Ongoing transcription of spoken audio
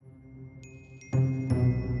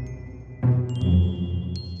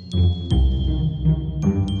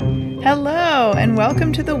Hello, and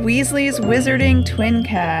welcome to the Weasley's Wizarding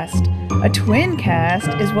Twincast. A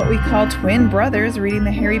twincast is what we call twin brothers reading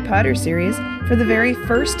the Harry Potter series for the very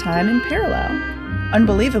first time in parallel.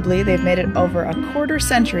 Unbelievably, they've made it over a quarter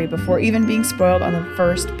century before even being spoiled on the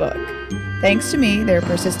first book. Thanks to me, their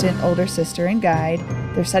persistent older sister and guide,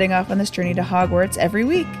 they're setting off on this journey to Hogwarts every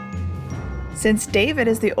week. Since David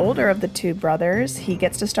is the older of the two brothers, he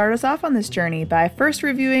gets to start us off on this journey by first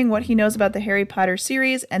reviewing what he knows about the Harry Potter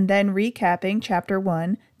series and then recapping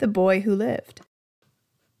Ch.1, The Boy Who Lived.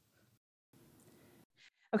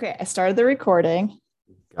 Okay, I started the recording.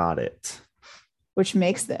 Got it. Which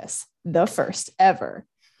makes this the first ever.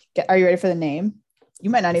 Are you ready for the name?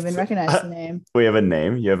 You might not even recognize the name. We have a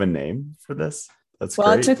name. You have a name for this? That's well,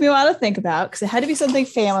 great. It took me a while to think about because it had to be something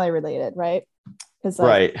family related, right?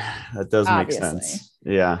 Right. That does obviously. make sense.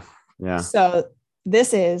 Yeah. So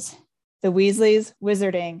this is the Weasley's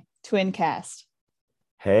Wizarding Twincast.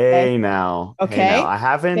 Hey now. Okay. Hey now.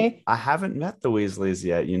 I haven't met the Weasleys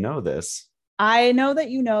yet. You know this. I know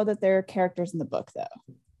that you know that there are characters in the book,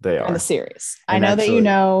 though. They are. In the series. And I know that you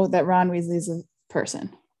know that Ron Weasley's a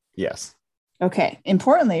person. Yes. Okay.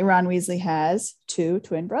 Importantly, Ron Weasley has two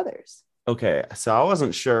twin brothers. Okay. So I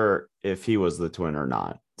wasn't sure if he was the twin or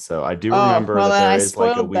not. So I do remember that there is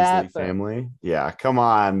like a Weasley family. Yeah. Come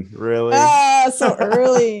on. Really? So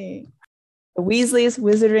early. The Weasley's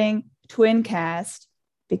Wizarding Twincast,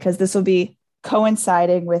 because this will be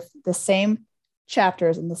coinciding with the same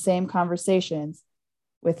chapters and the same conversations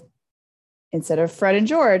with, instead of Fred and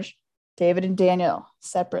George, David and Daniel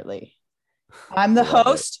separately. I'm the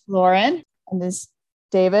host, Lauren, and this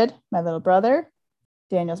David, my little brother.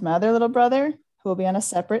 Daniel's my other little brother, who will be on a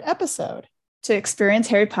separate episode to experience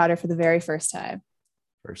Harry Potter for the very first time.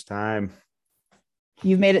 First time.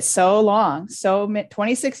 You've made it so long,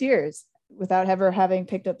 26 years without ever having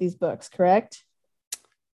picked up these books, correct?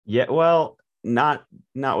 Yeah, well, not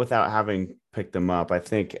without having picked them up. I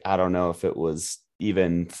don't know if it was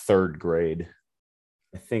even third grade.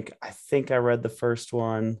 I think I read the first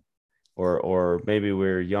one, or maybe we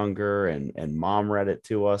were younger and mom read it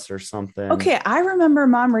to us or something. Okay, I remember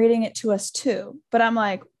mom reading it to us too, but I'm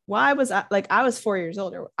like, why was I was 4 years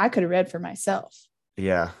older. I could have read for myself.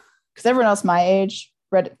 Yeah. Because everyone else my age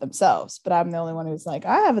read it themselves, but I'm the only one who's like,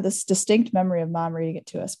 I have this distinct memory of mom reading it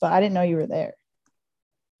to us, but I didn't know you were there.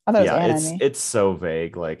 I thought it was Anna. It's so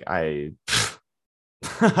vague. Like I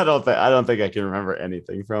don't think I can remember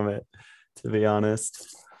anything from it, to be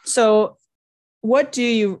honest. So what do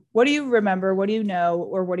you remember? What do you know,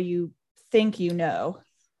 or what do you think you know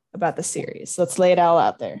about the series? Let's lay it all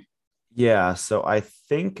out there. Yeah, so I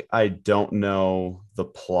think I don't know the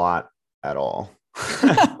plot at all.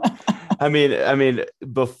 I mean,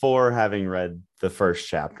 before having read the first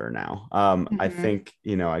chapter now, I think,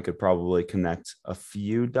 I could probably connect a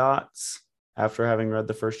few dots after having read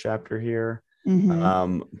the first chapter here.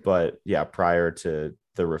 But yeah, prior to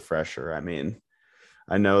the refresher, I mean,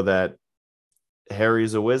 I know that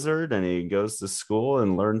Harry's a wizard and he goes to school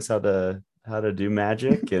and learns how to do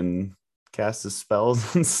magic and cast his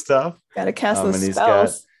spells and stuff. Gotta cast those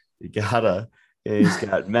spells. He's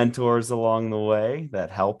got mentors along the way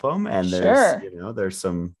that help him, and there's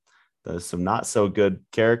some not so good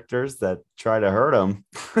characters that try to hurt him.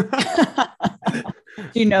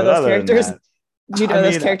 Do you know those characters? Do you know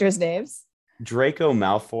those characters' names? Draco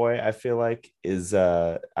Malfoy, I feel like, is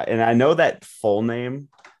and I know that full name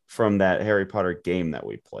from that Harry Potter game that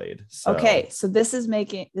we played. So. Okay, so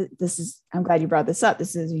I'm glad you brought this up.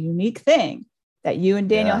 This is a unique thing that you and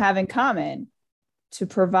Daniel have in common to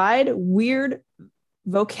provide weird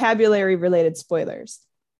vocabulary related spoilers.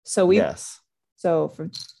 So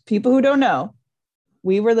for people who don't know,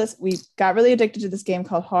 we got really addicted to this game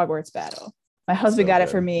called Hogwarts Battle. My husband got it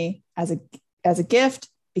for me as a gift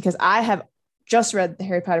because I have just read the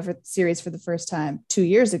Harry Potter series for the first time 2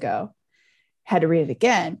 years ago. Had to read it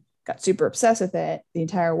again, got super obsessed with it, the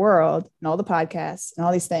entire world and all the podcasts and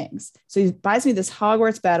all these things. So he buys me this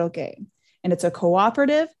Hogwarts Battle game, and it's a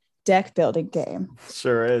cooperative deck building game.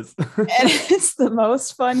 Sure is. And it's the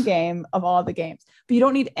most fun game of all the games. But you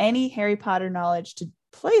don't need any Harry Potter knowledge to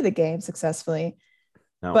play the game successfully.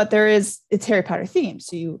 No. But it's Harry Potter themed.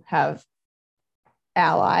 So you have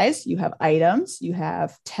allies, you have items, you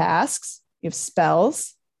have tasks, you have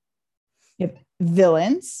spells, you have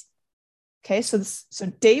villains. Okay, so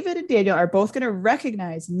David and Daniel are both going to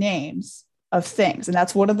recognize names of things, and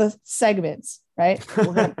that's one of the segments, right?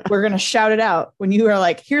 We're gonna shout it out when you are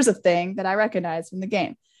like, "Here's a thing that I recognize from the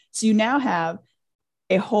game." So you now have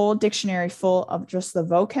a whole dictionary full of just the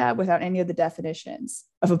vocab without any of the definitions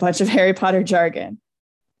of a bunch of Harry Potter jargon.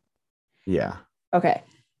 Yeah. Okay.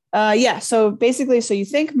 Yeah. So basically, so you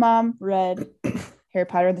think mom read Harry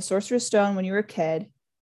Potter and the Sorcerer's Stone when you were a kid.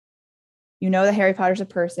 You know that Harry Potter's a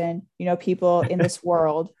person. You know people in this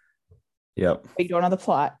world. Yep. But you don't know the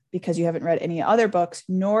plot because you haven't read any other books,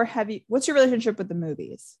 nor have you. What's your relationship with the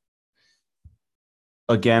movies?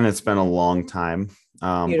 Again, it's been a long time,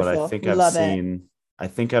 but Beautiful. Love it. I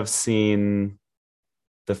think I've seen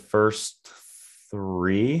the first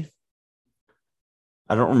three.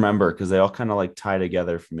 I don't remember because they all kind of like tie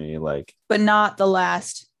together for me. Like, But not the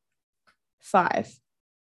last five.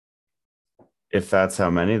 if that's how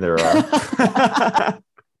many there are.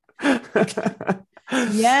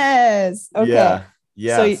 Yes. Okay. Yeah.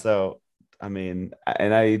 So Yeah. So, I mean,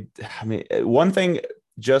 I mean, one thing,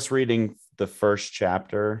 just reading the first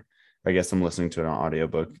chapter, I guess I'm listening to it on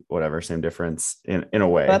audiobook, whatever, same difference in a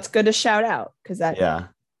way. that's good to shout out because that Yeah.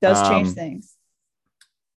 does change things.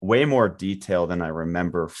 Way more detail than I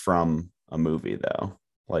remember from a movie, though,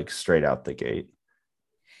 like straight out the gate.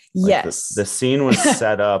 Like the Yes. scene was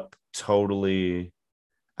set up totally,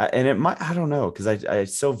 and it might, I don't know, because I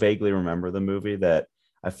so vaguely remember the movie that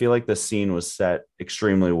I feel like the scene was set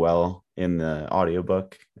extremely well in the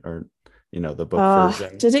audiobook, or the book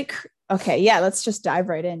version. Did it? Okay. Yeah. Let's just dive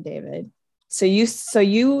right in, David. So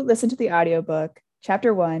you listen to the audiobook,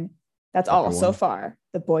 chapter 1. That's Chapter all so one. far.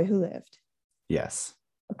 The Boy Who Lived. Yes.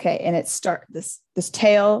 Okay. And this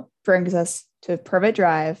tale brings us to Privet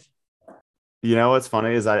Drive. You know what's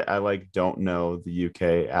funny is I like don't know the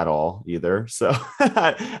UK at all either. So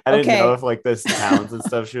I didn't know Okay. if like this towns and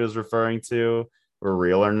stuff she was referring to were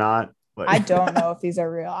real or not. I Like, don't know if these are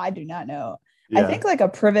real. I do not know. I yeah. think like a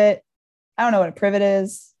privet. I don't know what a privet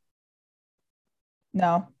is.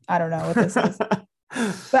 No, I don't know what this is.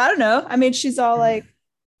 But I don't know. I mean, she's all like,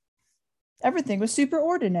 everything was super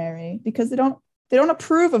ordinary because they don't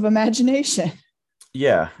approve of imagination.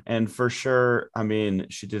 Yeah, and for sure, I mean,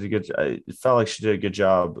 she did a good. It felt like she did a good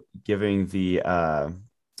job giving the aunt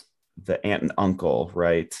and uncle,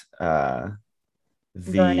 right? The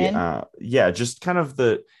Vernon. yeah, just kind of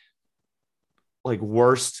the like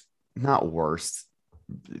worst, not worst,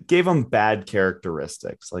 gave them bad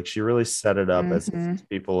characteristics. Like she really set it up as if Mm-hmm. these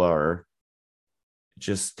people are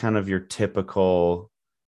just kind of your typical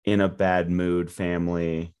in a bad mood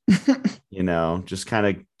family, just kind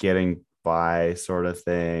of getting by sort of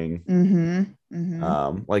thing. Mm-hmm.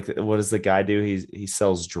 Mm-hmm. Like what does the guy do? He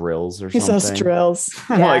sells drills or He sells something. drills.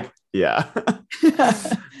 I'm Yeah. like, yeah.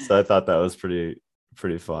 So I thought that was pretty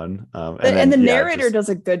fun. And And then the yeah, narrator just does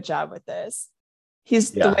a good job with this.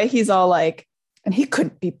 He's the yeah, way he's all like, and he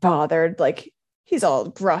couldn't be bothered. Like he's all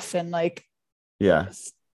gruff and like yeah,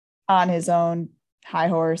 just on his own high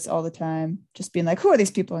horse all the time, just being like, who are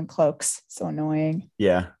these people in cloaks? So annoying.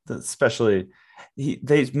 yeah. Especially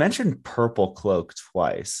they mentioned purple cloak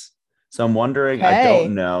twice. So I'm wondering, Okay. I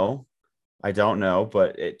don't know,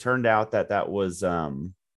 but it turned out that was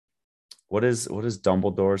what is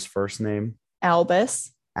Dumbledore's first name?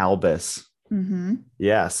 Albus. Albus. Mm-hmm.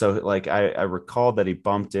 Yeah, so like I recalled that he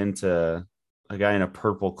bumped into a guy in a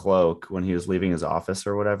purple cloak when he was leaving his office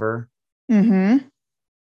or whatever. Mm-hmm.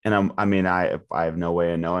 And I mean, I have no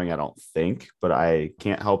way of knowing, I don't think, but I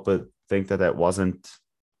can't help but think that wasn't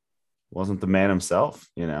the man himself,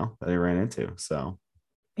 that he ran into. So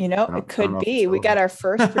It I don't could know if it's be. We got relevant. our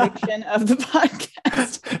first prediction of the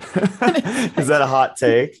podcast. And it's Is like, that a hot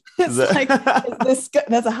take? Is it's like, is that this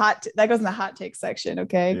that's a that goes in the hot take section,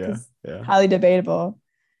 okay? yeah, Because yeah. highly debatable.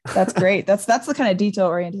 That's great. That's the kind of detail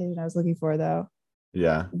orientation I was looking for, though.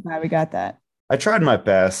 Yeah. I'm glad we got that. I tried my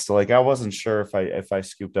best. Like I wasn't sure if I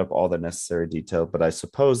scooped up all the necessary detail, but I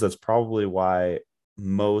suppose that's probably why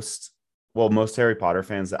most Harry Potter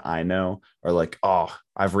fans that I know are like, "Oh,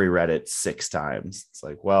 I've reread it 6 times." It's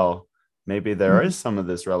like, well, maybe there Mhm. is some of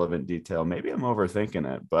this relevant detail. Maybe I'm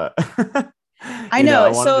overthinking it, but I I know.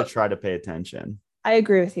 wanted to So try to pay attention. I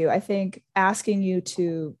agree with you. I think asking you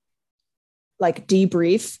to like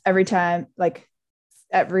debrief every time, like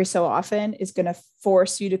every so often, is going to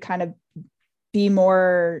force you to kind of be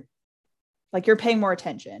more like you're paying more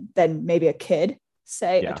attention than maybe a kid,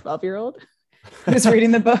 say a Yeah. 12-year-old who's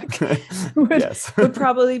reading the book would Yes. would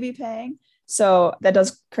probably be paying. So that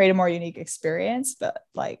does create a more unique experience. But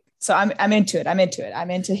like, so I'm into it. I'm into it.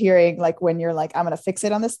 I'm into hearing like when you're like, I'm gonna fix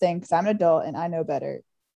it on this thing because I'm an adult and I know better.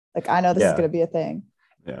 Like I know this is Yeah. gonna be a thing.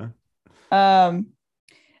 Yeah. Um,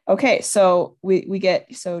 okay, so we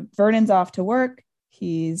get so Vernon's off to work.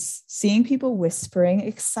 He's seeing people whispering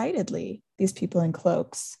excitedly, these people in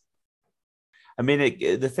cloaks. I mean,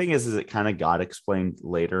 the thing is it kind of got explained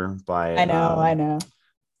later by I know.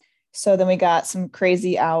 So then we got some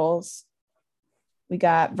crazy owls. We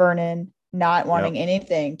got Vernon not wanting yep.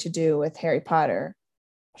 anything to do with Harry Potter.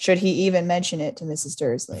 Should he even mention it to Mrs.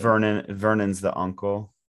 Dursley? Vernon's the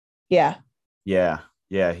uncle. Yeah. Yeah,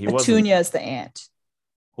 he wasn't. Petunia's the aunt.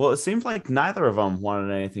 Well, it seems like neither of them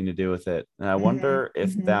wanted anything to do with it. And I Mhm, wonder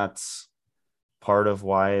if mhm, that's part of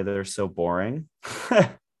why they're so boring.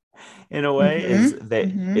 In a way, is mhm, that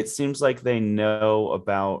mhm, it seems like they know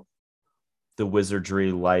about the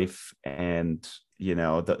wizardry life and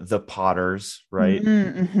the Potters, right?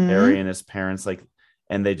 mhm, Harry mhm. and his parents, like,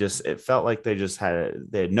 and it felt like they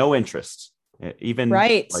had no interest, even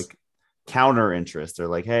Right. like counter interest. They're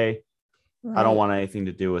like, hey, I don't Right. want anything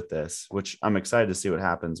to do with this, which I'm excited to see what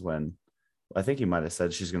happens when I think he might have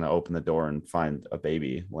said she's going to open the door and find a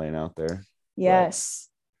baby laying out there. But Yes.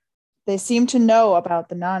 They seem to know about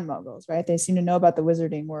the non-muggles, right? They seem to know about the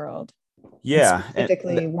wizarding world and yeah,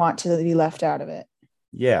 specifically want to be left out of it.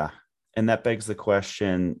 yeah, and that begs the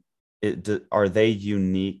question: are they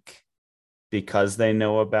unique because they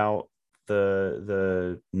know about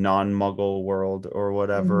the non-Muggle world or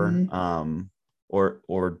whatever, Mm-hmm.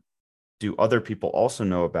 or do other people also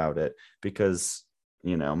know about it? Because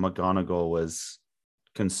McGonagall was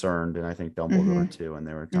concerned, and I think Mm-hmm. Dumbledore too, and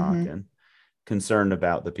they were Mm-hmm. talking concerned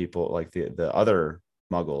about the people, like the other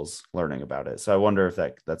Muggles learning about it. So I wonder if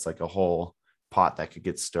that's like a whole pot that could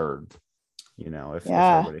get stirred, if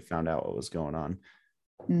Yeah. everybody found out what was going on.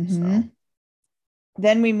 So Mm-hmm.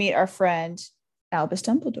 Then we meet our friend Albus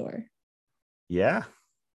Dumbledore. yeah.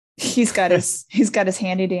 He's got his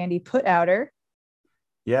handy dandy put outer.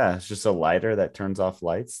 Yeah, it's just a lighter that turns off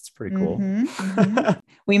lights. It's pretty cool. Mm-hmm. Mm-hmm.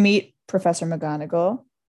 We meet Professor McGonagall.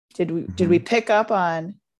 Did we Mhm. pick up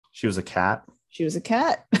on She was a cat. she was a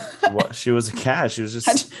cat? What? She was a cat. She was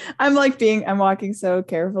just I'm walking so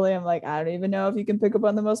carefully. I'm like, I don't even know if you can pick up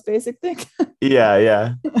on the most basic thing.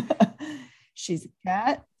 yeah. She's a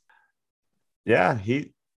cat. Yeah,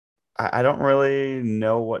 I don't really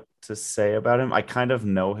know what to say about him. I kind of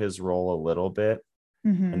know his role a little bit. I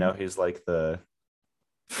Mm-hmm. know he's like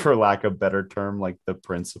for lack of a better term, like the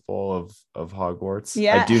principal of Hogwarts. I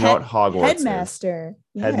Yeah, do know what Hogwarts is. headmaster.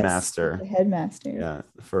 Yes, he's the Headmaster. headmaster. Yeah,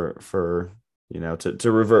 for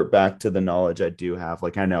to revert back to the knowledge I do have,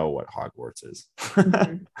 like I know what Hogwarts is.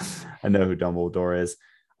 Mm-hmm. I know who Dumbledore is.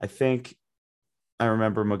 I think I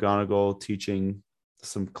remember McGonagall teaching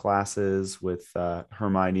some classes with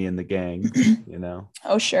Hermione and the gang,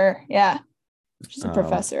 Oh, sure. Yeah, she's a um,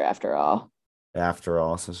 professor after all. after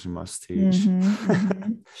all, so she must teach. Mm-hmm.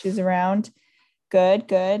 Mm-hmm. She's around. Good,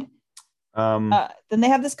 good. um, Then they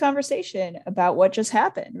have this conversation about what just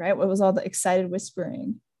happened, right? What was all the excited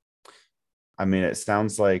whispering? I mean, it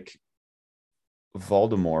sounds like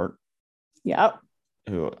Voldemort, Yep.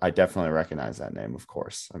 who I definitely recognize that name, of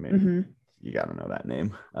course. I mean, Mm-hmm. you got to know that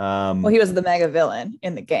name. Well, he was the mega villain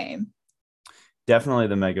in the game. Definitely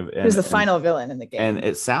the mega, He was and the final villain in the and game.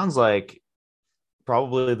 it sounds like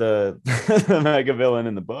probably the the mega villain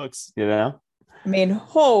in the books. I mean,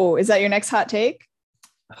 is that your next hot take?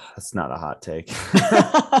 That's not a hot take.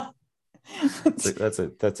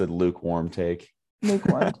 That's a lukewarm take.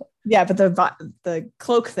 Lukewarm. Yeah, but the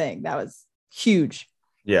cloak thing, that was huge.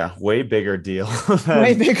 Yeah, way bigger deal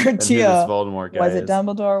Way bigger than who this deal. Voldemort guy Was it is.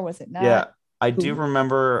 Dumbledore? Was it not? Yeah, I do Who?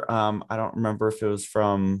 remember. I don't remember if it was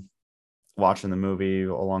from watching the movie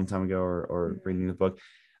a long time ago or reading the book.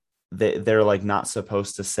 They're like not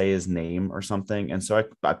supposed to say his name or something, and so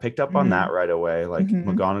I picked up on Mm-hmm. that right away. Like Mm-hmm.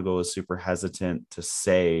 McGonagall is super hesitant to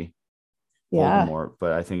say Yeah. Voldemort,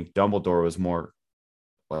 but I think Dumbledore was more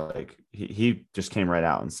like he just came right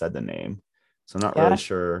out and said the name. So I'm not really Yeah.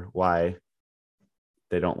 sure why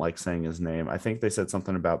they don't like saying his name. I think they said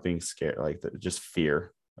something about being scared, like just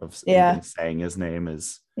fear of Yeah. even saying his name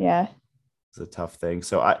Yeah. is a tough thing.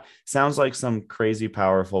 So I sounds like some crazy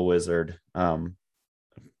powerful wizard,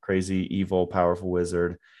 crazy evil powerful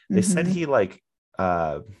wizard. They said Mm-hmm. he like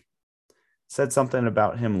said something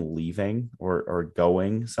about him leaving or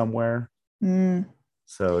going somewhere. Mm.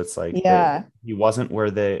 So it's like that Yeah. he wasn't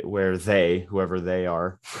where they whoever they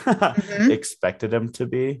are Mm-hmm. expected him to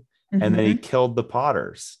be, and then he Mm-hmm. killed the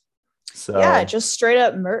Potters. Yeah, So just straight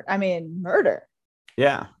up murder.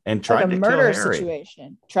 yeah, and Like a tried to kill murder Harry,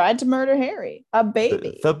 situation. Tried to murder Harry, a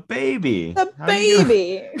baby. the baby. The How are you gonna?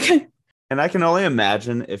 baby. And I can only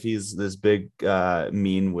imagine if he's this big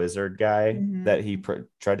mean wizard guy Mm-hmm. that he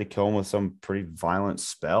tried to kill him with some pretty violent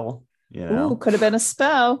spell. Ooh, could have been a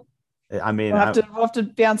spell. I mean, We'll have to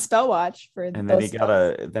be on spell watch for and then he those got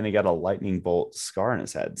spells. a lightning bolt scar in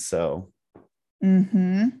his head. So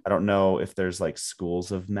Mm-hmm. I don't know if there's like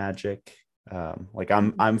schools of magic. Like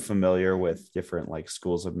I'm familiar with different like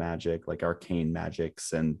schools of magic, like arcane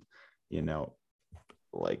magics, and you know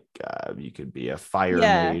you could be a fire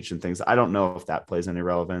Yeah. mage and things. I don't know if that plays any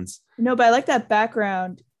relevance. No, but I like that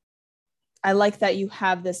background. I like that you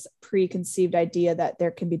have this preconceived idea that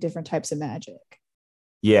there can be different types of magic.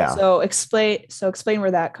 Yeah. So explain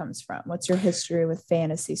where that comes from. What's your history with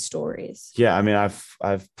fantasy stories? Yeah, I mean,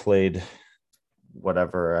 I've played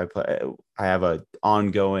whatever I play. I have a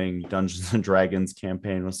ongoing Dungeons and Dragons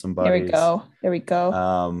campaign with some There we buddies. go. There we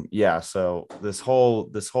go. Yeah, so this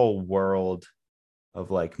whole world of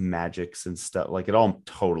like magics and stuff, like it all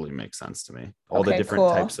totally makes sense to me. All the Okay, different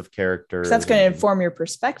cool. types of characters. Because that's going to And inform your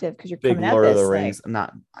perspective because you're big coming at Lord of the this like, Rings.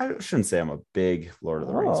 I shouldn't say I'm a big Lord of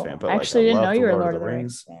the Rings fan, oh, but I like I actually didn't know love the you were a Lord Lord of of the the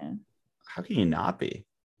Rings Rings. fan. How can you not be?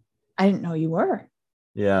 I didn't know you were.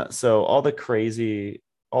 Yeah. So all the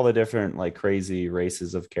different like crazy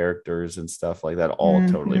races of characters and stuff like that all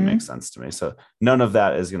totally makes sense to me. So none of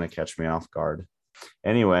that is going to catch me off guard.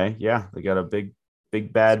 Anyway, yeah, they got a big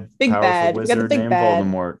bad Big powerful bad. We got the wizard big named bad.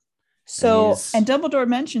 Voldemort, and So, he's and Dumbledore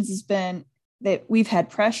mentions has been that we've had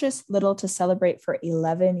precious little to celebrate for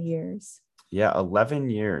 11 years. 11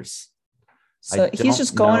 years. I So he's don't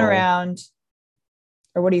just going know. around,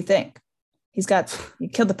 or what do you think? He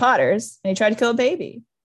killed the Potters and he tried to kill a baby.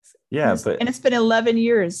 Yeah, but And it's been 11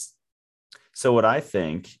 years. so what I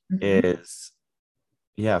think is,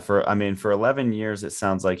 yeah, for 11 years it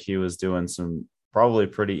sounds like he was doing some probably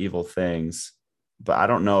pretty evil things, but I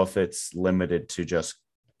don't know if it's limited to just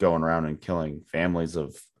going around and killing families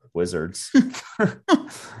of wizards.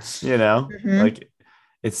 Like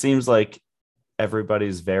it seems like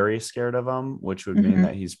everybody's very scared of him, which would mean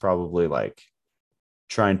that he's probably like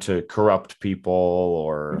trying to corrupt people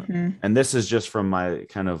or and this is just from my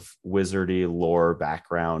kind of wizardy lore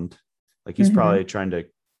background. Like he's probably trying to,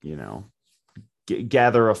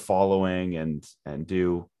 gather a following and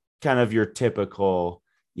do kind of your typical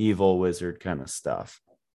evil wizard kind of stuff.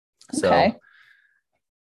 Okay. So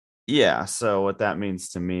yeah, so what that means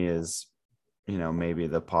to me is, maybe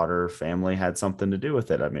the Potter family had something to do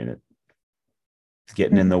with it. I mean, it's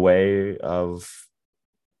getting in the way of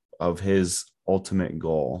his ultimate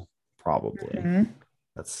goal, probably.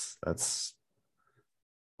 That's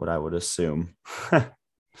what I would assume.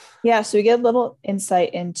 Yeah, so we get a little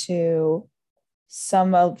insight into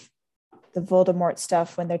some of the Voldemort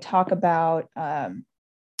stuff when they talk about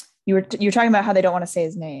you're talking about how they don't want to say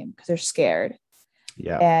his name because they're scared.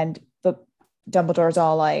 Yeah. But Dumbledore's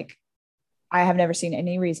all like, I have never seen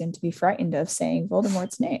any reason to be frightened of saying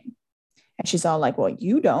Voldemort's name. And she's all like, well,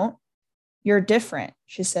 you don't. You're different.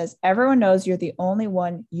 She says, everyone knows you're the only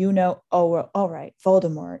one you know. Oh, well, all right.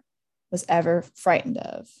 Voldemort was ever frightened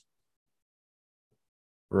of.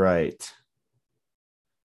 Right.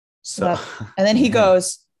 So, and then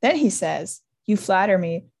he says, you flatter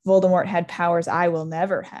me. Voldemort had powers I will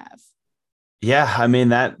never have. Yeah. I mean,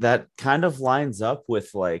 that kind of lines up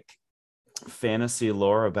with like fantasy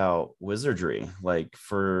lore about wizardry. Like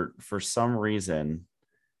for some reason,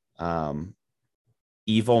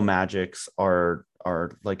 evil magics are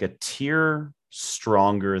like a tier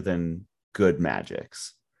stronger than good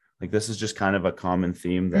magics. Like this is just kind of a common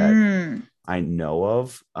theme that I know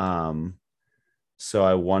of. So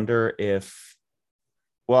I wonder if,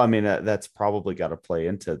 well, I mean, that's probably got to play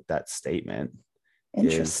into that statement.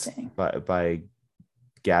 Interesting. By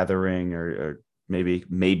gathering or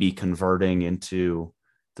maybe converting into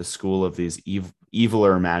the school of these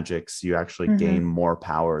eviler magics, you actually gain more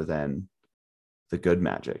power than the good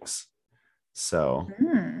magics. So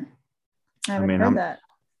I haven't heard that.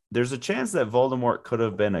 There's a chance that Voldemort could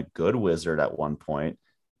have been a good wizard at one point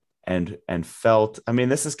and felt, I mean,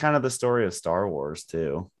 this is kind of the story of Star Wars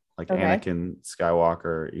too. Like Anakin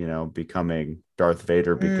Skywalker, becoming Darth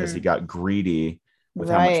Vader because he got greedy with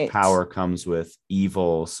how much power comes with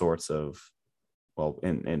evil sorts of, well,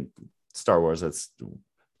 in Star Wars, that's,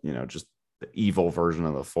 just the evil version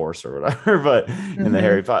of the Force or whatever, but in the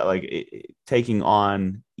Harry Potter, like taking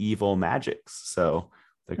on evil magics. So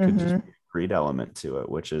there could just be a greed element to it,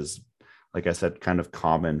 which is, like I said, kind of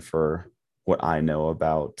common for what I know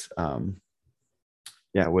about,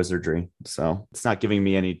 wizardry. So it's not giving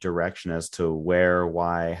me any direction as to where,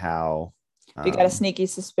 why, how. You got a sneaky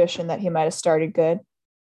suspicion that he might have started good.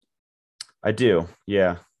 I do,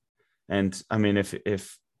 yeah. And I mean,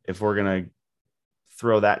 if we're gonna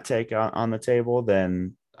throw that take on the table,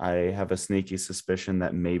 then I have a sneaky suspicion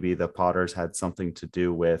that maybe the Potters had something to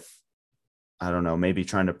do with, I don't know, maybe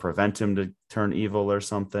trying to prevent him to turn evil or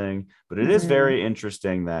something. But it is very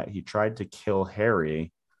interesting that he tried to kill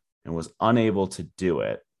Harry and was unable to do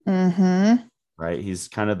it. Right? He's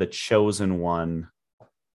kind of the chosen one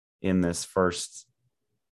in this first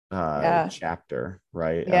chapter,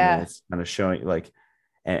 right? Yeah. I mean, it's kind of showing like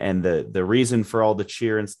and the reason for all the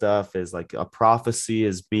cheer and stuff is like a prophecy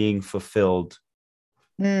is being fulfilled.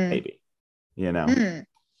 Maybe, you know. I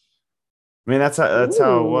mean, that's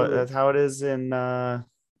how it is in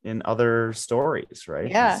other stories, right?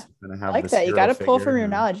 Yeah. Gonna I have like this that. You got hero to pull figure from your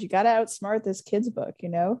who... knowledge. You got to outsmart this kid's book, you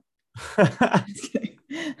know?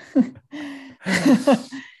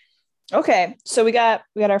 Okay, so we got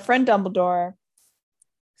our friend Dumbledore.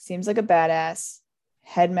 Seems like a badass.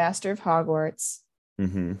 Headmaster of Hogwarts.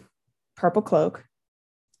 Mm-hmm. Purple cloak.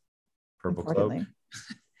 Purple cloak. Importantly.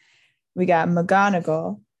 We got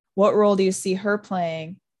McGonagall. What role do you see her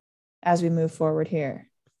playing as we move forward here?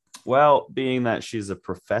 Well, being that she's a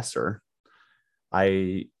professor,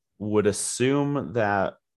 I would assume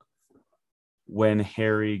that when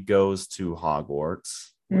Harry goes to Hogwarts,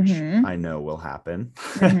 which I know will happen,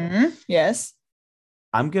 yes,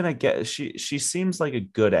 I'm gonna get she seems like a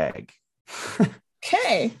good egg.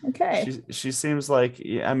 Okay. She seems like,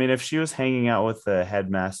 I mean, if she was hanging out with the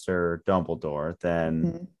headmaster Dumbledore,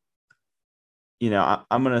 then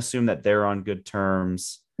I'm gonna assume that they're on good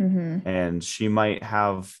terms, and she might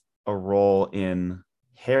have a role in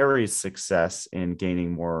Harry's success in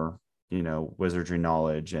gaining more, wizardry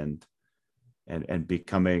knowledge and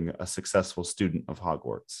becoming a successful student of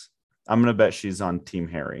Hogwarts. I'm gonna bet she's on Team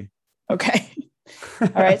Harry. Okay. All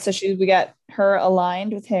right. So we got her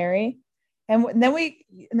aligned with Harry. And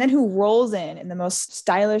then who rolls in the most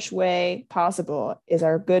stylish way possible is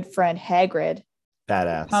our good friend Hagrid.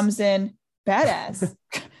 Badass. Comes in badass.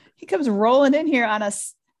 He comes rolling in here on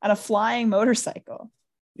a flying motorcycle.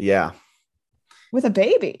 Yeah. With a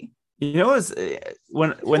baby.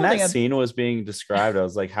 When that scene was being described, I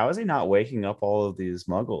was like, how is he not waking up all of these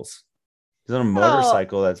muggles? He's on a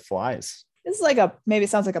motorcycle that flies. This is maybe it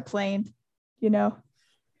sounds like a plane,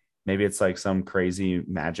 Maybe it's like some crazy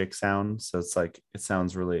magic sound. So it's like, it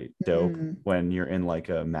sounds really dope when you're in like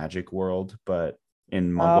a magic world, but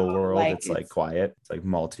in Muggle world, it's like quiet. It's like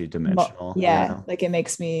multi-dimensional. Yeah. Like it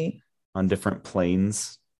makes me on different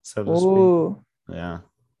planes, so to speak. Yeah.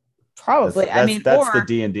 Probably. That's the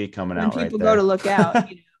D&D coming out right there. When people go to look out,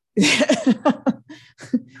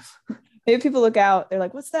 maybe people look out, they're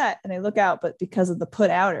like, what's that? And they look out, but because of the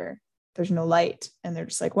put outer, there's no light. And they're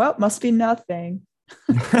just like, well, must be nothing.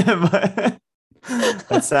 That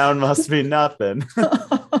sound must be nothing.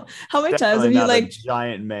 How many times have you a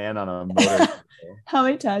giant man on a motorcycle? How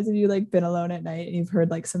many times have you been alone at night and you've heard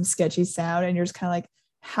some sketchy sound and you're just kind of like,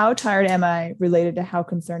 how tired am I related to how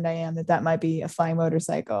concerned I am that might be a flying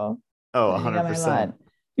motorcycle? Oh, 100%.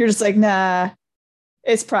 You're just like, nah,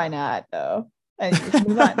 it's probably not though. And you just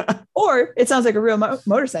move on. Or it sounds like a real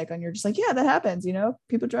motorcycle and you're just like, yeah, that happens.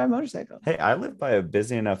 People drive motorcycles. Hey, I live by a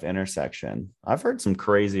busy enough intersection. I've heard some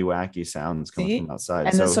crazy, wacky sounds coming from outside.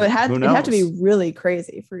 And so it had to be really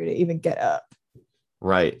crazy for you to even get up.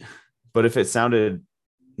 Right. But if it sounded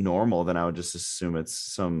normal, then I would just assume it's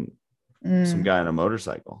some guy on a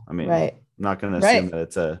motorcycle. I mean, right. I'm not going to assume that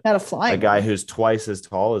it's not a flying guy who's twice as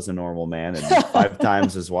tall as a normal man and 5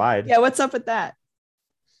 times as wide. Yeah, what's up with that?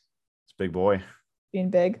 It's big boy. Being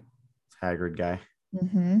big. It's Hagrid guy.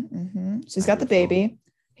 So he's got the baby.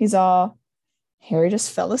 He's all, Harry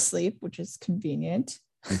just fell asleep, which is convenient.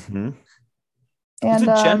 And he's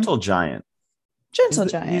a gentle giant.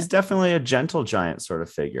 He's definitely a gentle giant sort of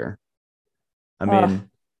figure. I mean,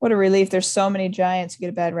 what a relief. There's so many giants who get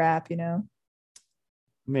a bad rap, I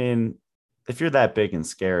mean, if you're that big and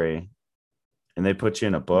scary and they put you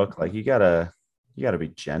in a book, you gotta be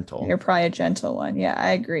gentle. You're probably a gentle one. Yeah,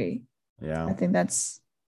 I agree. Yeah. I think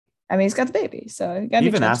he's got the baby. So he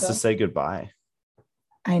even asked to say goodbye.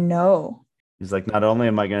 I know. He's like, not only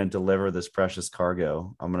am I going to deliver this precious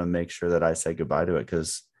cargo, I'm going to make sure that I say goodbye to it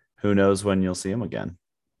because who knows when you'll see him again.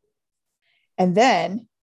 And then,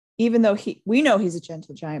 even though we know he's a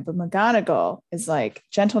gentle giant, but McGonagall is like,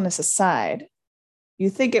 gentleness aside,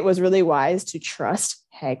 you think it was really wise to trust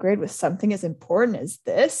Hagrid with something as important as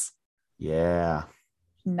this? Yeah.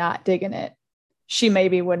 Not digging it. She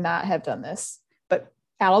maybe would not have done this. But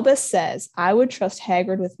Albus says, I would trust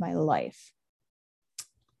Hagrid with my life.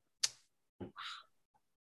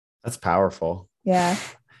 That's powerful. Yeah.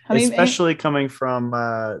 Especially coming from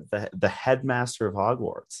the headmaster of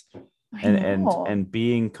Hogwarts and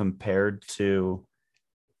being compared to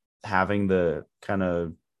having the kind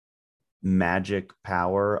of magic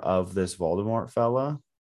power of this Voldemort fella.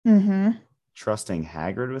 Trusting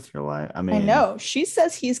Hagrid with your life. I know. She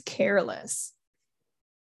says he's careless.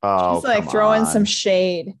 Oh, she's throwing some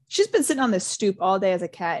shade. She's been sitting on this stoop all day as a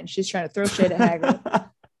cat and she's trying to throw shade at Hagrid.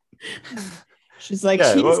 She's like,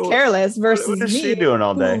 he's careless versus what is me, she doing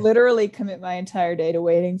all day? Who literally commit my entire day to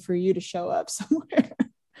waiting for you to show up somewhere.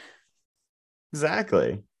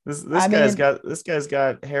 Exactly. I mean, This guy's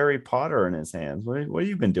got Harry Potter in his hands. What have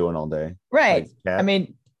you been doing all day? right. Like I cat.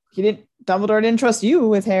 mean, Dumbledore didn't trust you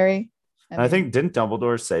with Harry. I And I mean, think didn't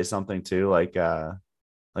Dumbledore say something too, like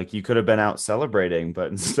you could have been out celebrating, but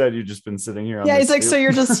instead you've just been sitting here on yeah, this he's like, so stoop.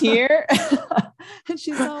 you're just here? And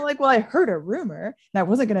she's all like, well, I heard a rumor and I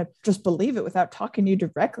wasn't going to just believe it without talking to you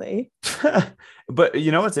directly. But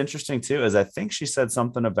you know what's interesting too is I think she said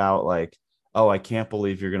something about like, oh, I can't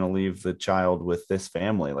believe you're going to leave the child with this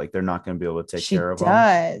family. Like they're not going to be able to take She care of them.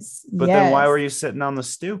 does. But then why Yes. were you sitting on the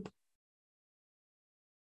stoop?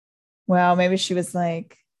 Well, maybe she was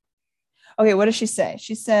like, okay, what does she say?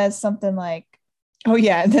 She says something like, oh,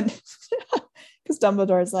 yeah. And then because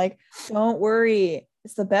Dumbledore's like, don't worry.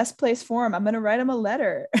 It's the best place for him. I'm going to write him a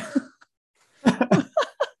letter.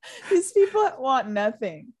 These people want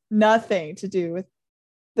nothing to do with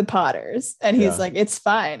the Potters. And he's Yeah. like, it's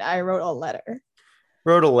fine. I wrote a letter.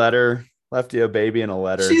 Wrote a letter, left you a baby in a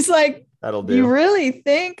letter. She's like, That'll you do. really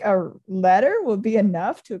think a letter will be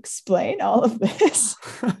enough to explain all of this?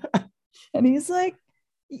 And he's like,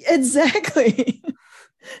 exactly.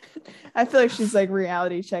 I feel like she's like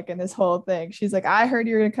reality checking this whole thing. She's like, I heard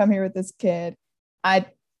you're going to come here with this kid. I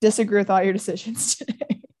disagree with all your decisions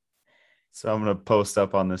today. So I'm gonna post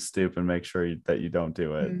up on this stoop and make sure that you don't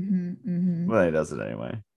do it. Mm-hmm, mm-hmm. Well, he does it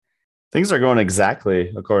anyway. Things are going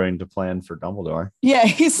exactly according to plan for Dumbledore. Yeah,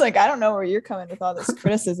 he's like, I don't know where you're coming with all this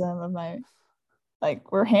criticism of my,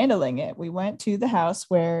 like, we're handling it. We went to the house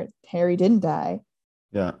where Harry didn't die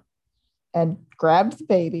Yeah. and grabbed the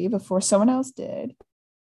baby before someone else did.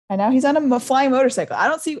 And now he's on a flying motorcycle. I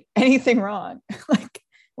don't see anything wrong. Like,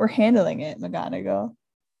 we're handling it, McGonagall.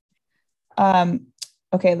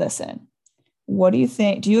 Okay, listen. What do you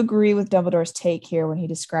think? Do you agree with Dumbledore's take here when he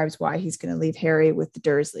describes why he's going to leave Harry with the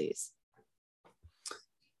Dursleys?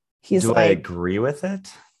 He's Do I like, agree with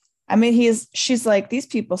it? I mean, she's like, these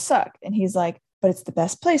people suck. And he's like, but it's the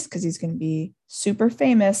best place because he's going to be super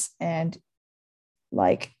famous and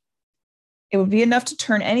like it would be enough to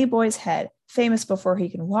turn any boy's head. Famous before he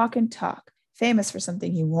can walk and talk. Famous for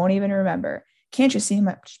something he won't even remember. Can't you see how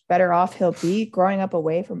much better off he'll be growing up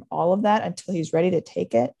away from all of that until he's ready to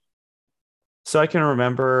take it? So I can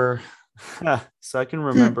remember,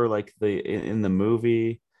 like in the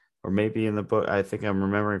movie or maybe in the book. I think I'm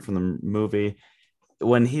remembering from the movie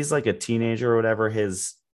when he's like a teenager or whatever,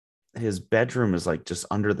 his bedroom is like just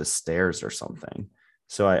under the stairs or something.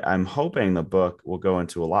 So I'm hoping the book will go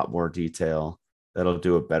into a lot more detail that'll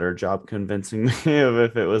do a better job convincing me of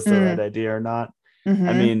if it was the right Mm. idea or not. I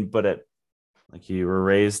Mm-hmm. mean, but it like you were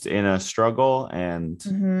raised in a struggle and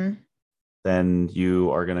Mm-hmm. then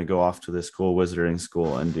you are going to go off to this cool wizarding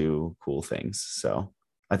school and do cool things. So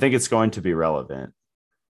I think it's going to be relevant,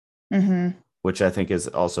 Mm-hmm. which I think is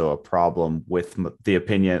also a problem with the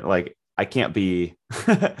opinion. Like, I can't be,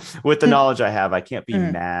 with the knowledge I have, I can't be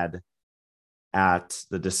Mm-hmm. mad at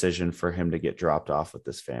the decision for him to get dropped off with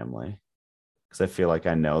this family because I feel like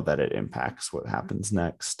I know that it impacts what happens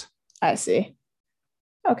next. I see.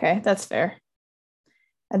 Okay, that's fair.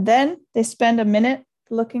 And then they spend a minute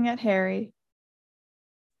looking at Harry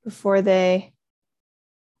before they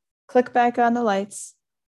click back on the lights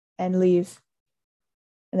and leave.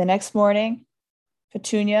 And the next morning,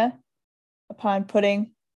 Petunia, upon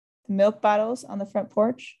putting the milk bottles on the front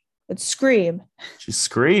porch, would scream. She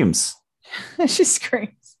screams. She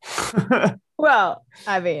screams. Well,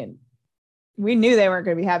 I mean, we knew they weren't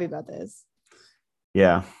going to be happy about this.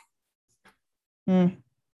 Yeah.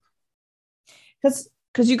 Because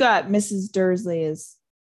you got Mrs. Dursley as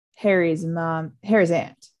Harry's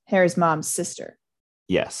aunt, Harry's mom's sister.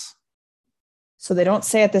 Yes. So they don't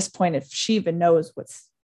say at this point if she even knows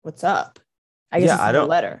what's up. I guess it's in the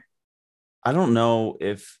letter. I don't know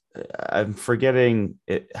if I'm forgetting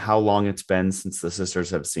how long it's been since the sisters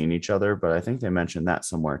have seen each other, but I think they mentioned that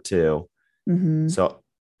somewhere too. Mm-hmm. So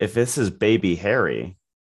if this is baby Harry,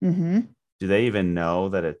 mm-hmm. do they even know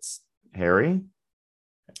that it's Harry?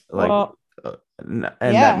 Like, well, and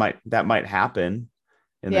yeah. that might happen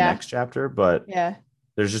in the next chapter, but yeah,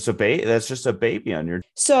 there's just a baby. That's just a baby on your.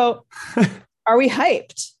 So, are we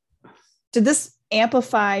hyped? Did this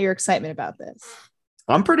amplify your excitement about this?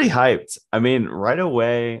 I'm pretty hyped. I mean, right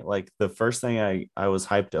away, like the first thing I was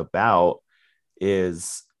hyped about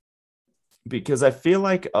is because I feel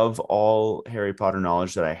like of all Harry Potter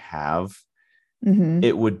knowledge that I have, mm-hmm.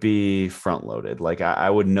 it would be front loaded. Like I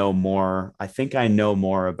would know more. I think I know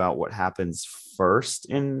more about what happens first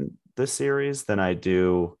in the series than I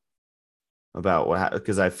do about what,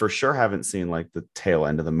 because I for sure haven't seen like the tail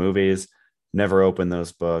end of the movies, never opened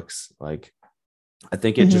those books. Like, I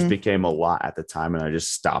think it just became a lot at the time and I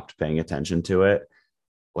just stopped paying attention to it.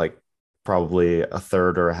 Like, probably a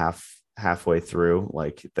third or halfway through,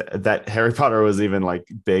 like that Harry Potter was even like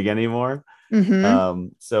big anymore. Mm-hmm.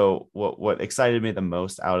 So what excited me the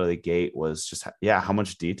most out of the gate was just how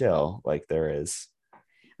much detail like there is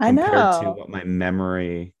I compared to know. what my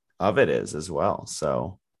memory of it is as well.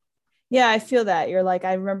 So Yeah, I feel that. You're like,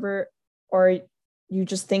 I remember, or you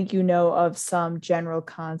just think you know of some general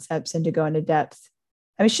concepts and to go into depth.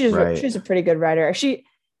 I mean, right. she's a pretty good writer.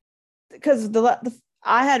 Because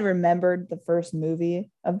I had remembered the first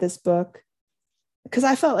movie of this book because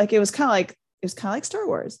I felt like it was kind of like Star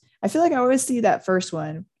Wars. I feel like I always see that first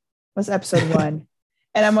one was episode one.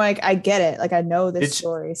 And I'm like, I get it. Like I know this Did you,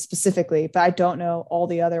 story specifically, but I don't know all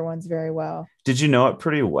the other ones very well. did you know it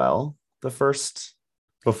pretty well the first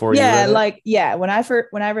before you Yeah, read it? like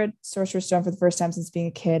when I read Sorcerer's Stone for the first time since being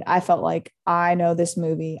a kid, I felt like I know this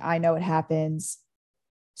movie, I know what happens.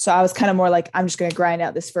 So I was kind of more like, I'm just gonna grind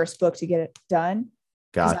out this first book to get it done.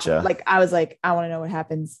 Because Gotcha. I was like, I want to know what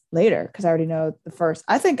happens later because I already know the first.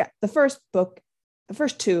 I think the first book, the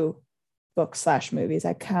first two books slash movies,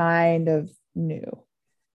 I kind of knew.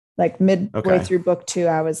 Like midway Okay. through book two,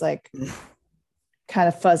 I was like kind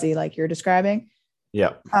of fuzzy, like you're describing.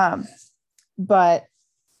 Yep. Um, but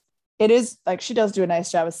it is like she does do a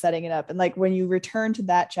nice job of setting it up. And like when you return to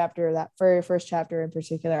that chapter, that very first chapter in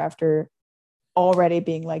particular, after already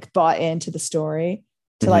being like bought into the story,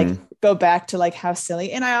 to like Mm-hmm. go back to like how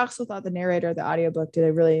silly. And I also thought the narrator of the audiobook did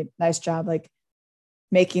a really nice job like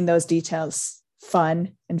making those details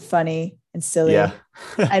fun and funny and Yeah.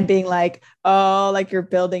 silly and being like, oh, like you're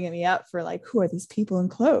building me up for like, who are these people in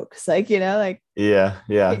cloaks? Like, like Yeah.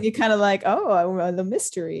 Yeah. you kind of like, oh, the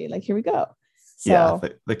mystery. Like, here we go. Yeah. So,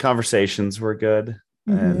 The conversations were good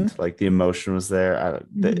mm-hmm, and like the emotion was there.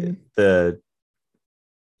 mm-hmm. The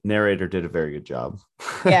narrator did a very good job.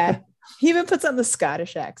 Yeah. He even puts on the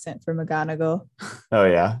Scottish accent for McGonagall, Oh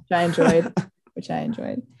yeah. which I enjoyed, which I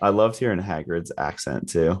enjoyed. I loved hearing Hagrid's accent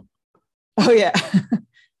too. Oh, yeah.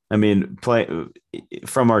 I mean, play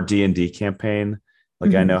from our D&D campaign,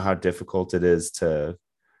 like I Mm-hmm, know how difficult it is to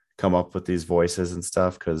come up with these voices and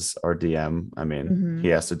stuff because our DM, I mean, mm-hmm, he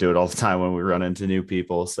has to do it all the time when we run into new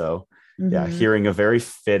people. So yeah, mm-hmm. hearing a very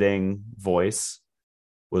fitting voice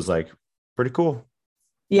was like pretty cool.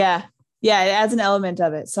 Yeah. Yeah. It adds an element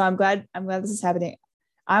of it. So I'm glad this is happening.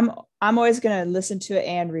 I'm, I'm always going to listen to it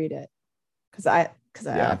and read it because I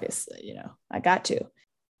Yeah. obviously, I got to.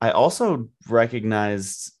 I also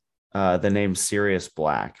recognized the name Sirius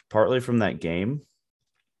Black, partly from that game.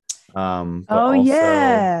 But Oh, also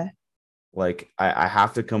yeah. like I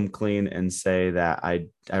have to come clean and say that I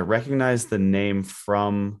recognize the name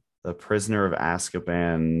from the Prisoner of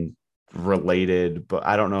Azkaban related, but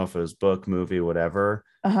I don't know if it was book, movie, whatever.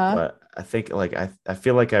 Uh-huh. But I think like I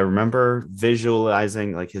feel like I remember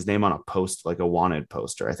visualizing like his name on a post, like a wanted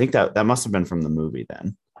poster. I think that must have been from the movie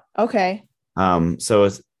then. Okay. So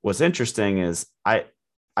what's interesting is I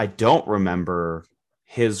don't remember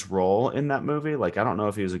his role in that movie. Like I don't know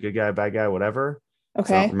if he was a good guy, bad guy, whatever. So I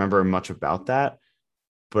don't Okay. remember much about that.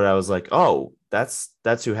 But I was like, oh, that's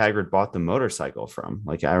who Hagrid bought the motorcycle from.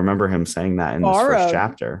 Like I remember him saying that in this first Borrowed.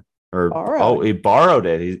 chapter. Or oh, Borrowed. he borrowed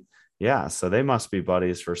it. Yeah, so they must be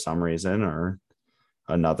buddies for some reason or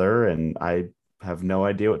another. And I have no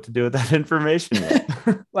idea what to do with that information yet.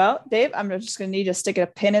 Well, Dave, I'm just going to need you to stick a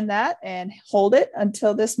pin in that and hold it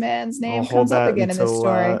until this man's I'll name hold comes up that again in this until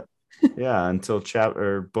story. until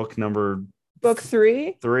chapter book number Book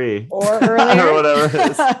three 3 or or earlier. whatever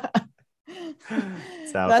it is.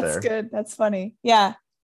 It's out That's there. good. That's funny. Yeah.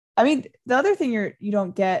 I mean, the other thing you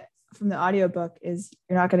don't get from the audiobook is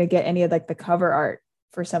you're not going to get any of like the cover art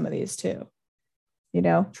for some of these too. You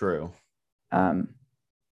know, True. um,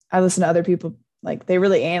 I listen to other people like they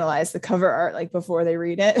really analyze the cover art like before they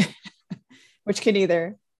read it, which can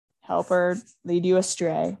either help or lead you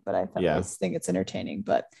astray. But I Yeah. always think it's entertaining.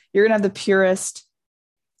 But you're gonna have the purest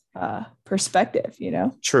perspective,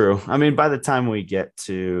 True. I mean, by the time we get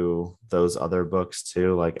to those other books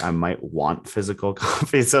too, like I might want physical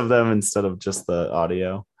copies of them instead of just the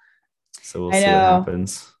audio. So we'll I see what know.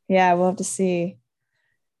 happens. Yeah, we'll have to see.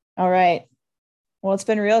 All right. Well, it's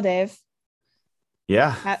been real, Dave.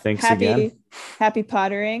 Yeah. Thanks again. Happy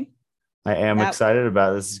pottering. I am That excited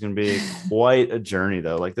about this. It's going to be quite a journey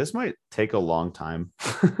though. Like this might take a long time.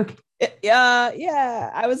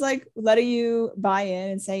 yeah. I was like letting you buy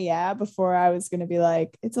in and say yeah before I was gonna be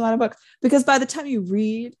like, it's a lot of books. Because by the time you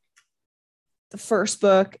read the first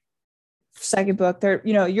book, second book,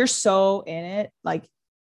 you're so in it, like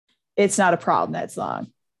it's not a problem that's long.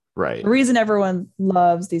 Right. The reason everyone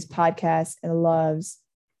loves these podcasts and loves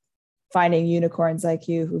finding unicorns like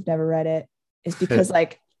you who've never read it is because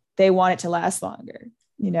like they want it to last longer.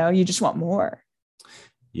 you just want more.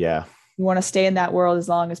 Yeah. You want to stay in that world as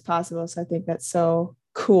long as possible. So I think that's so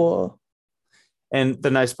cool. And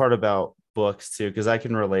the nice part about books too, because I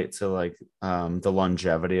can relate to like the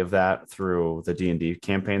longevity of that through the D&D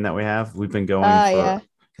campaign that we have. We've been going I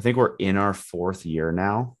think we're in our 4th year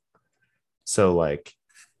now. So like,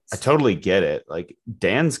 I totally get it. Like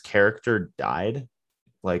Dan's character died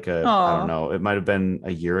like I don't know, it might have been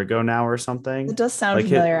a year ago now or something. It does sound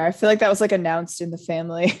familiar. I feel like that was like announced in the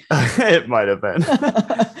family. It might have been.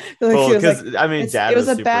 Well, because I mean, Dad, it was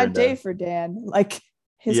a bad day for Dan. Like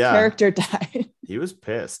his character died. He was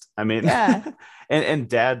pissed. I mean, and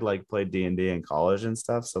Dad like played D&D in college and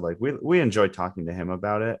stuff. So like we enjoyed talking to him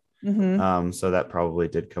about it. Mm-hmm. So that probably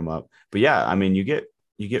did come up. But yeah, I mean, you get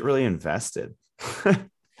really invested.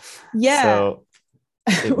 So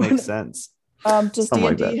it makes sense. Does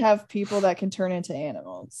D&D have people that can turn into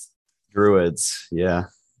animals? Druids, yeah.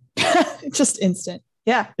 Just instant.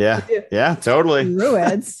 Yeah, totally.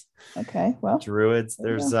 Druids. Okay, well, Druids.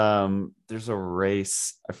 There's a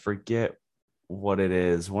race. I forget what it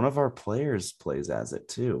is. One of our players plays as it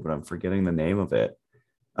too, but I'm forgetting the name of it.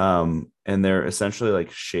 And they're essentially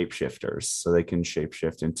like shapeshifters, so they can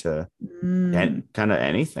shapeshift into kind of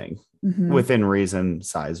anything within reason,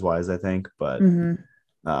 size wise, I think. But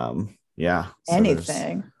yeah, so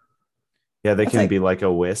anything. They can be like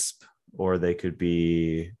a wisp, or they could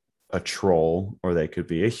be a troll, or they could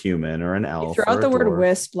be a human or an elf. You throw out the word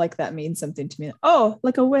wisp like that means something to me. Oh,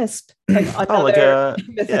 like a wisp, like another like a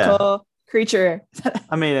mythical creature.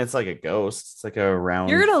 I mean, it's like a ghost. It's like a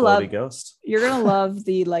round floaty ghost. You're gonna love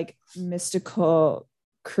the like mystical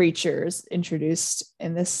creatures introduced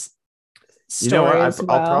in this story. I'll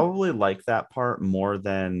probably like that part more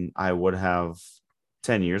than I would have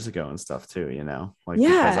 10 years ago and stuff too,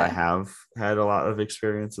 because I have had a lot of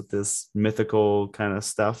experience with this mythical kind of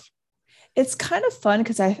stuff. It's kind of fun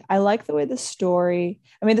because I like the way the story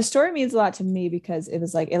means a lot to me because it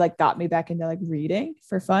was like it got me back into like reading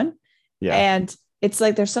for fun. Yeah. And it's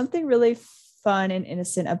like there's something really fun and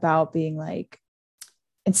innocent about being like,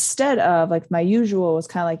 instead of like my usual was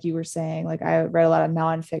kind of like you were saying, like I read a lot of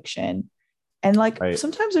nonfiction, and like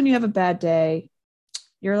sometimes when you have a bad day,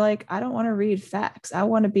 you're like, I don't want to read facts. I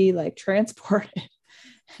want to be like transported.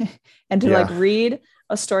 And to like read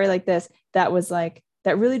a story like this, that was like,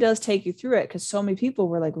 that really does take you through it. Cause so many people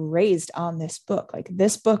were like raised on this book. Like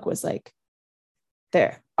this book was like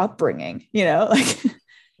their upbringing, like,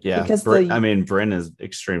 because Bryn is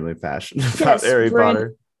extremely passionate about Harry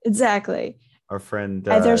Potter. Exactly. Our friend,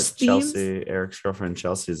 Chelsea, Eric's girlfriend,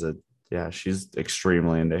 Chelsea's she's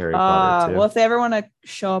extremely into Harry Potter too. Well, if they ever want to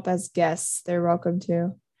show up as guests, they're welcome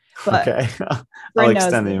to. But okay. I'll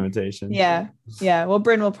extend the invitation. Yeah. Well,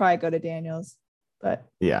 Bryn will probably go to Daniel's, but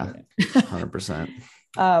 100%.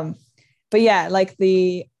 But yeah, like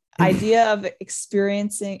the idea of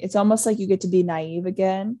experiencing, it's almost like you get to be naive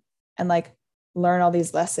again and like learn all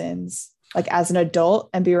these lessons, like as an adult,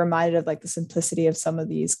 and be reminded of like the simplicity of some of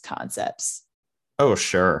these concepts. Oh,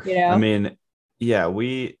 sure. I mean,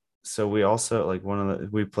 we also like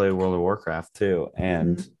we play World of Warcraft too.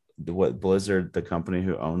 And what Blizzard, the company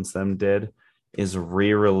who owns them, did is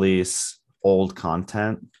re-release old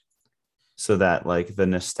content so that like the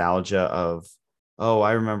nostalgia of,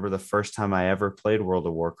 I remember the first time I ever played World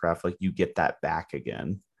of Warcraft, like you get that back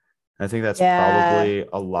again. I think that's probably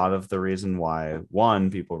a lot of the reason why,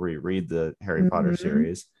 one, people reread the Harry Potter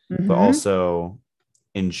series, but also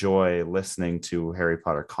enjoy listening to Harry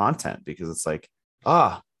Potter content, because it's like,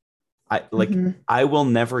 I will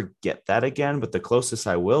never get that again, but the closest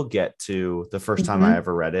I will get to the first time I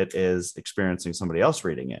ever read it is experiencing somebody else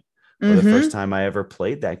reading it. Or the first time I ever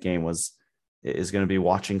played that game is going to be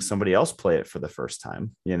watching somebody else play it for the first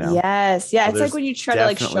time, Yes. Yeah. So it's like when you try to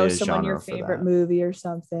like show someone your favorite movie or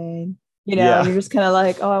something, you're just kind of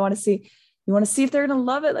like, you want to see if they're going to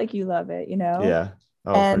love it like you love it, Yeah.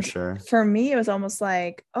 Oh, and for sure. For me, it was almost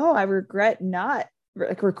like, I regret not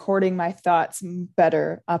like recording my thoughts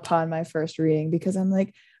better upon my first reading, because I'm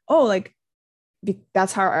like,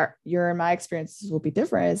 that's how your and my experiences will be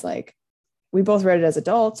different. Is like, we both read it as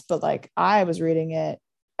adults, but like I was reading it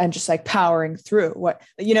and just like powering through what,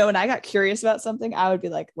 when I got curious about something, I would be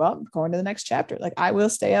like, well, I'm going to the next chapter. Like I will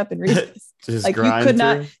stay up and read this. Like you could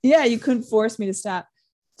not, you couldn't force me to stop.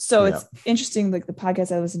 So it's interesting. Like the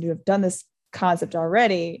podcasts I listen to have done this concept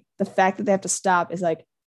already. The fact that they have to stop is like,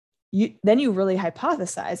 you really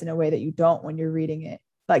hypothesize in a way that you don't when you're reading it.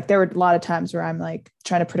 Like there were a lot of times where I'm like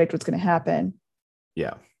trying to predict what's going to happen.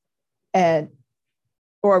 Yeah.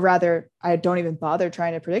 Or rather, I don't even bother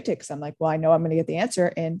trying to predict it, because I'm like, well, I know I'm going to get the answer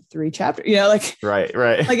in 3 chapters, like, right.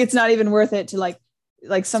 Like it's not even worth it to like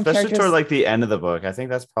like some especially characters toward like the end of the book. I think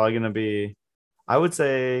that's probably going to be, I would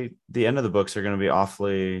say the end of the books are going to be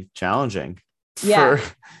awfully challenging yeah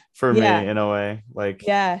for yeah me in a way. Like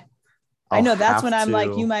yeah I I'll know that's when have I'm like,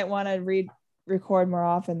 you to, might want to record more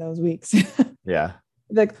often those weeks. yeah.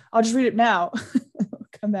 Like, I'll just read it now.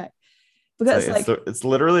 Come back. Because like It's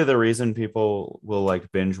literally the reason people will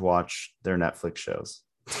like binge watch their Netflix shows.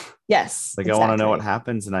 yes, Like I want to know what exactly.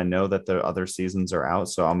 happens, and I know that the other seasons are out,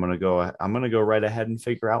 so I'm gonna go right ahead and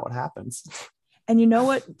figure out what happens. And you know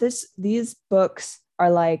what? These books are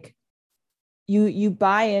like, you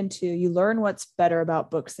buy into, you learn what's better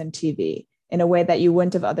about books than TV in a way that you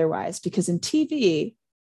wouldn't have otherwise. Because in TV,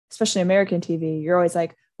 especially American TV, you're always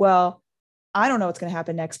like, well, I don't know what's going to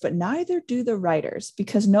happen next, but neither do the writers,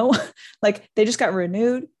 because no, like they just got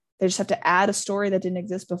renewed. They just have to add a story that didn't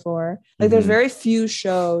exist before. Like there's Mm-hmm. very few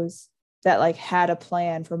shows that like had a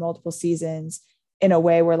plan for multiple seasons in a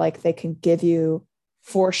way where like they can give you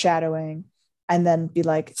foreshadowing and then be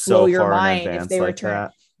like blow So your far in mind if advance they like return.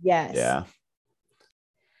 that. Yes. Yeah.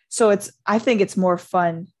 So I think it's more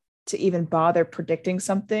fun to even bother predicting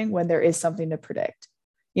something when there is something to predict,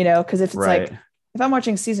 because if it's Right. like, if I'm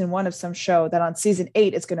watching season 1 of some show that on season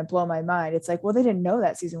 8, it's going to blow my mind. It's like, well, they didn't know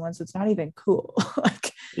that season 1, so it's not even cool.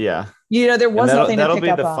 Like, Yeah. there And was that'll nothing to that'll pick be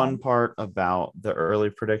up the fun on. part about the early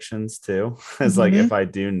predictions too. Is like if Mm-hmm. I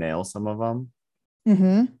do nail some of them,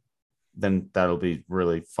 Mm-hmm. then that'll be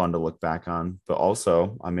really fun to look back on. But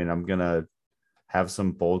also, I mean, I'm gonna have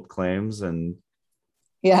some bold claims and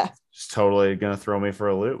Yeah. just totally gonna throw me for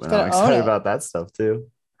a loop. Just And I'm gotta own excited it. about that stuff too.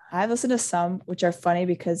 I've listened to some which are funny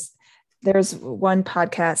because there's one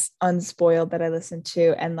podcast, Unspoiled, that I listened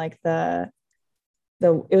to, and like it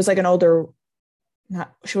was like an older,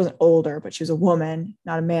 not, she wasn't older, but she was a woman,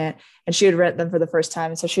 not a man, and she had read them for the first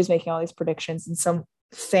time, and so she was making all these predictions. And some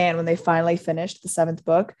fan, when they finally finished the 7th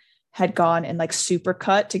book, had gone and like super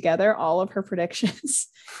cut together all of her predictions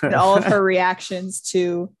and all of her reactions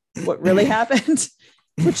to what really happened,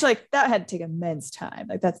 which like that had to take immense time.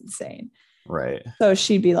 Like that's insane. Right. So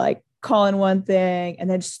she'd be like calling one thing and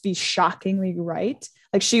then just be shockingly right.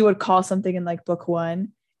 Like she would call something in like book 1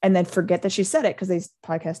 and then forget that she said it because these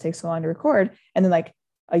podcasts take so long to record. And then like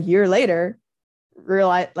a year later,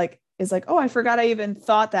 realize like is like, oh, I forgot I even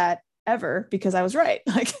thought that ever because I was right.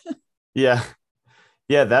 Like, Yeah.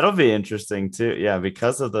 Yeah, that'll be interesting too. Yeah,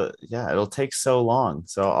 because of it'll take so long.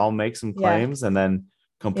 So I'll make some yeah, claims and then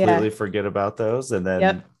yeah, completely forget about those. And then,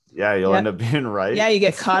 yep, yeah, you'll end yep. up being right. Yeah, you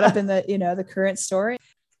get caught up in the, the current story.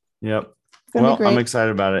 Yep. It's gonna be Well, I'm great.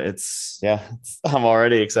 excited about it. I'm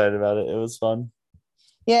already excited about it. It was fun.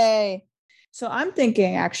 Yay. So I'm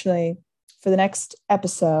thinking actually for the next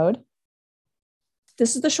episode,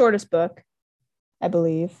 this is the shortest book, I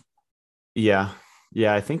believe. Yeah.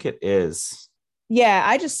 Yeah, I think it is. Yeah,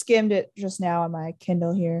 I just skimmed it just now on my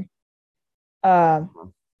Kindle here.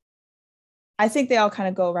 Um, I think they all kind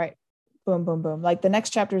of go right, boom, boom, boom. Like the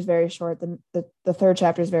next chapter is very short. The third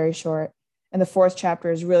chapter is very short, and the fourth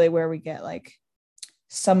chapter is really where we get like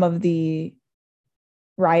some of the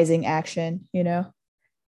rising action,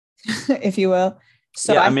 if you will.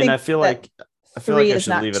 So Yeah, I I mean, think that I feel like 3 I is should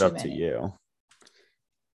not leave it too up to many. you.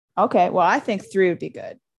 Okay, well, I think 3 would be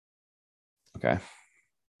good. Okay.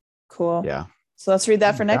 Cool. Yeah. So let's read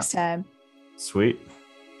that for Yeah. next time. Sweet.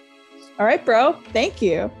 All right, bro. Thank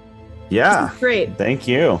you. Yeah. This is great. Thank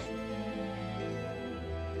you.